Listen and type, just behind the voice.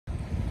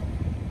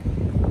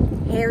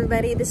Hey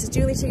everybody, this is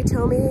Julie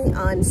Chigatomi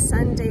on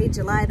Sunday,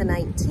 July the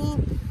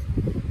 19th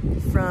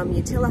from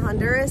Utila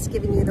Honduras,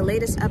 giving you the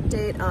latest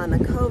update on the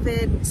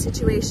COVID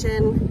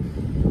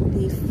situation.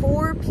 The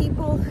 4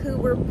 people who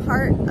were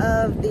part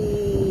of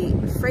the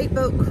freight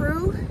boat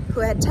crew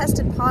who had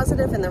tested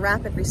positive in the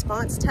rapid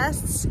response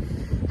tests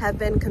have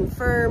been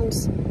confirmed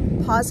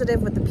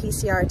positive with the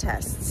PCR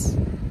tests.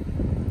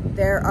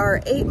 There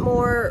are 8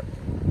 more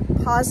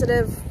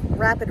positive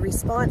rapid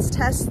response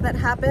tests that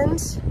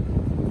happened.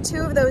 2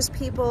 of those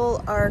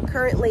people are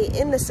currently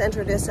in the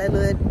Centro de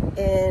Salud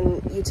in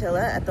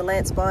Utila at the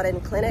Lance Bodden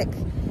Clinic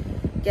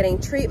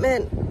getting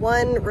treatment.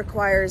 1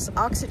 requires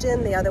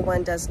oxygen, the other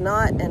one does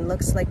not, and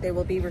looks like they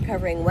will be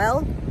recovering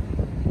well.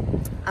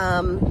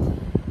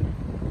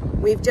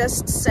 We've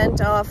just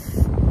sent off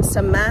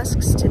some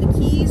masks to the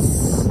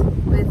Keys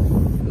with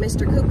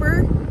Mr.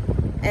 Cooper,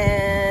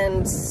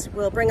 and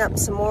we'll bring up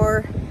some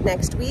more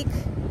next week.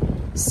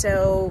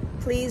 So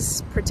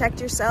please protect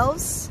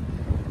yourselves.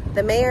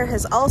 The mayor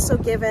has also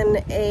given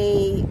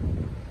a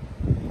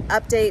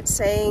update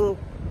saying,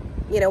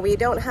 you know, we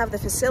don't have the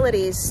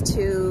facilities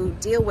to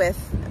deal with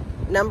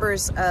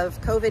numbers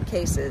of COVID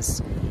cases.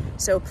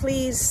 So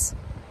please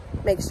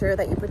make sure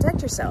that you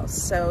protect yourselves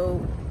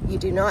so you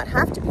do not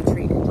have to be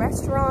treated.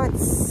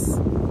 Restaurants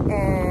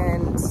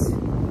and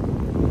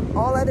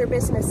all other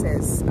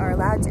businesses are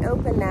allowed to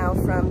open now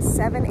from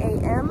 7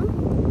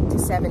 a.m. to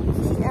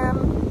 7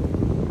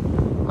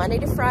 p.m. Monday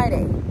to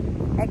Friday,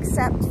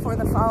 except for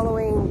the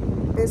following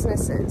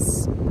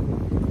businesses: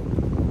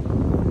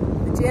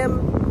 the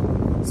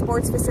gym,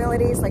 sports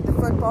facilities like the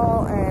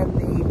football and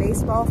the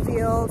baseball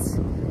fields,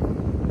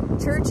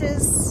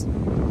 churches,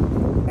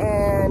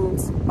 and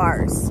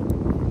bars.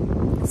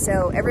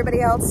 So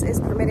everybody else is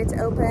permitted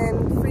to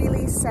open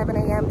freely 7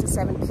 a.m. to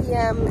 7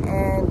 p.m.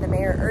 and the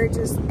mayor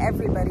urges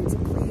everybody to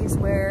please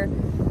wear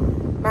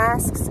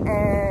masks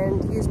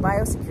and use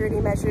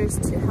biosecurity measures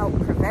to help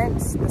prevent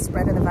the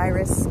spread of the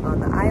virus on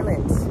the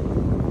island.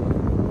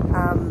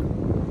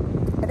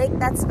 I think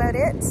that's about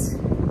it,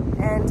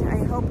 and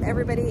I hope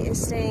everybody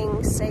is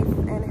staying safe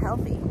and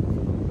healthy.